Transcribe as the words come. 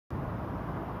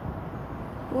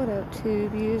What up,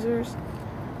 tube users?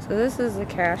 So this is the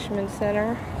Cashman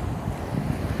Center.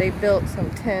 They built some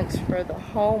tents for the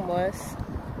homeless.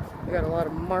 We got a lot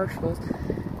of marshals.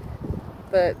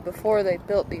 But before they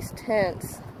built these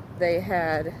tents, they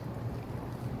had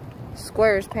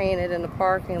squares painted in the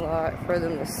parking lot for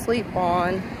them to sleep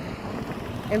on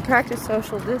and practice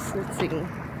social distancing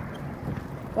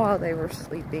while they were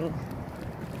sleeping.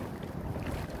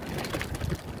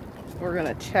 We're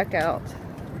gonna check out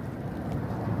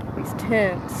these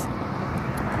tents.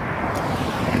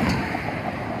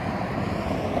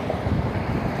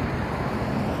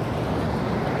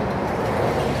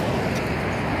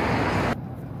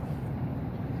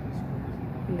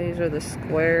 These are the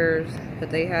squares that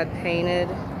they had painted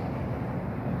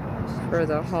for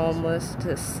the homeless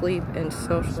to sleep and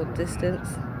social distance.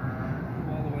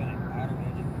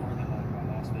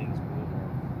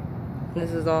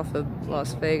 This is off of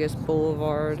Las Vegas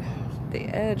Boulevard, the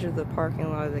edge of the parking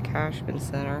lot of the Cashman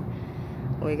Center.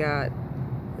 We got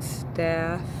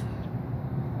staff.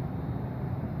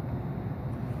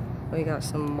 We got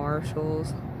some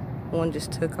marshals. One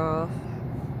just took off.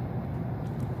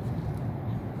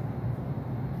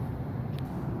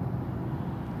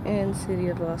 And City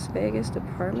of Las Vegas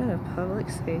Department of Public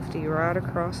Safety right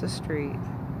across the street.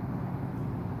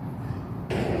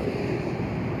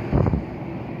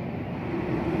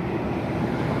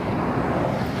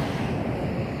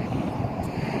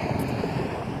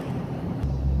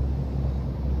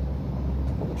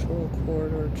 Cultural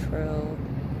Corridor Trail,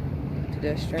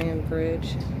 pedestrian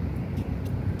bridge,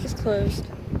 just closed.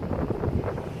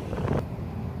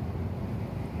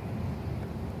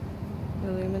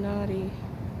 Illuminati.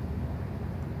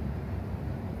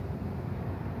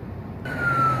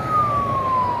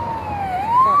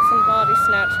 Got some body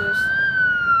snatchers.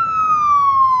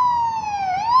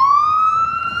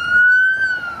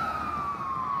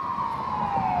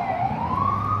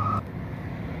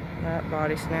 That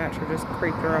body snatcher just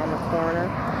creeped around the corner.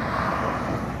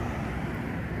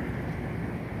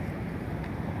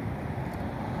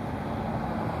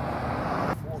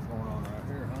 Fort going on right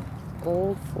here, huh?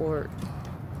 Old Fort.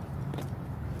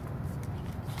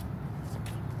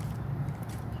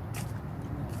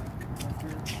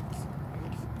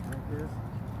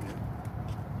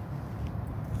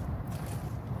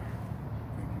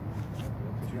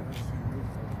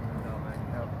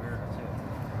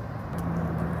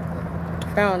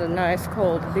 Found a nice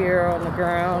cold beer on the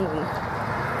ground and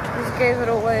just gave it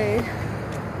away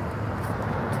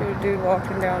to a dude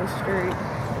walking down the street.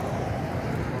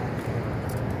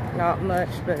 Not much,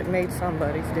 but it made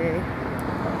somebody's day.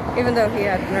 Even though he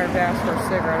had the nerve to ask for a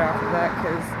cigarette after that,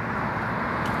 because,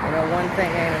 you know, one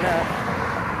thing ain't enough.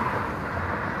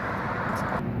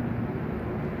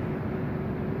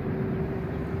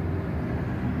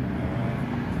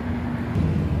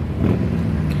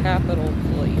 Capitol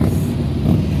Police.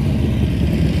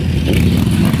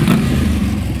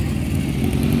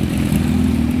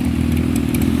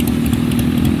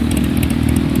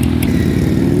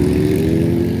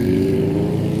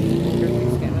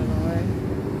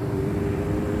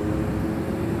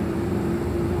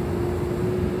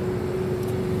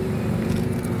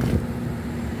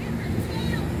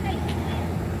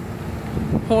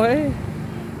 What?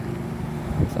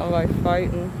 Somebody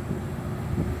fighting.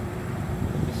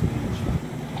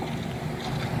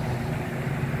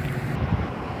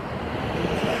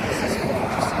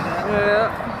 Yeah.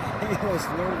 He was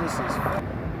nervous as fuck.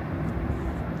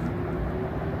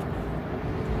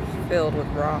 Filled with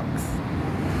rocks.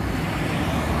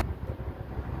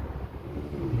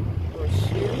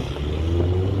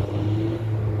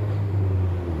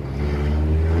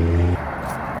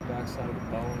 Backside of the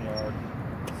boneyard.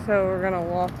 So we're gonna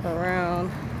walk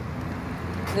around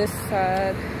this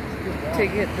side to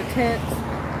get the tents.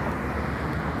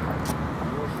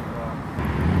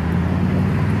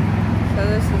 So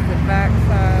this is the back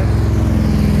side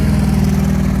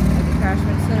of the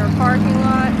Cashman Center parking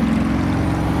lot.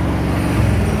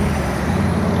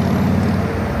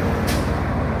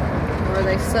 Where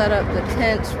they set up the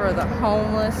tents for the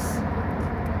homeless.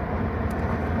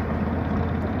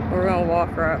 We're gonna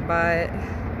walk right by it.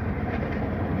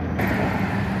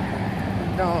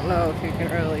 Don't know if you can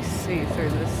really see through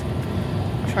this.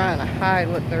 I'm trying to hide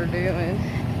what they're doing.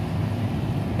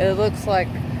 It looks like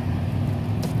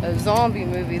a zombie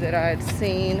movie that I had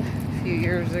seen a few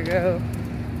years ago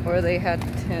where they had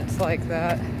tents like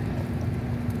that.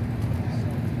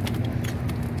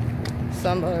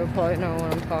 Somebody will probably know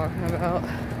what I'm talking about.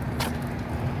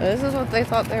 This is what they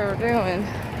thought they were doing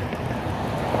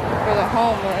for the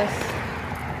homeless.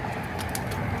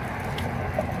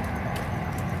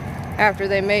 after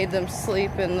they made them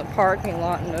sleep in the parking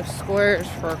lot in those squares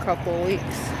for a couple of weeks.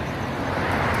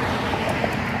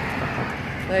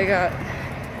 They got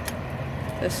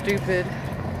the stupid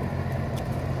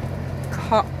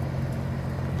cop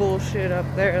bullshit up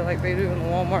there like they do in the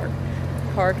Walmart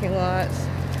parking lots.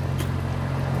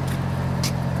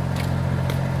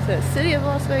 It says City of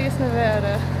Las Vegas,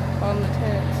 Nevada on the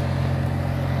tents.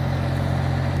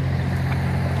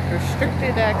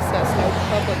 Restricted access, no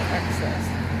public access.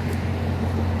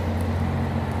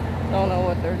 Don't know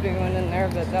what they're doing in there,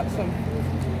 but that's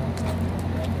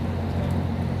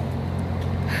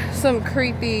some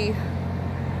creepy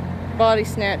body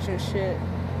snatching shit.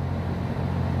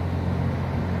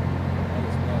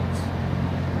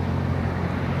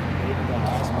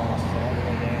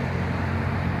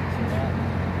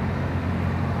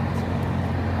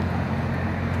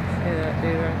 See that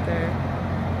dude right there?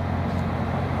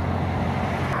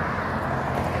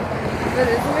 But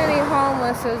as many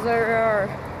homeless as there are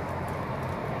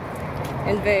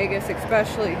in Vegas,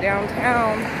 especially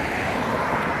downtown,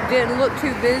 didn't look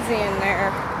too busy in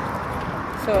there.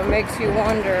 So it makes you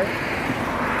wonder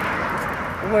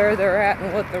where they're at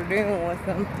and what they're doing with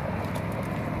them.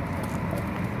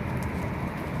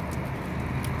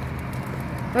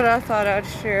 But I thought I'd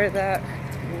share that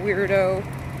weirdo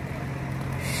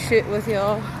shit with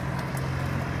y'all.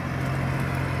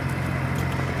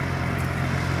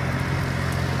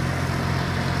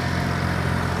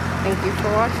 Thank you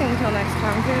for watching. Until next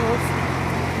time, toodles.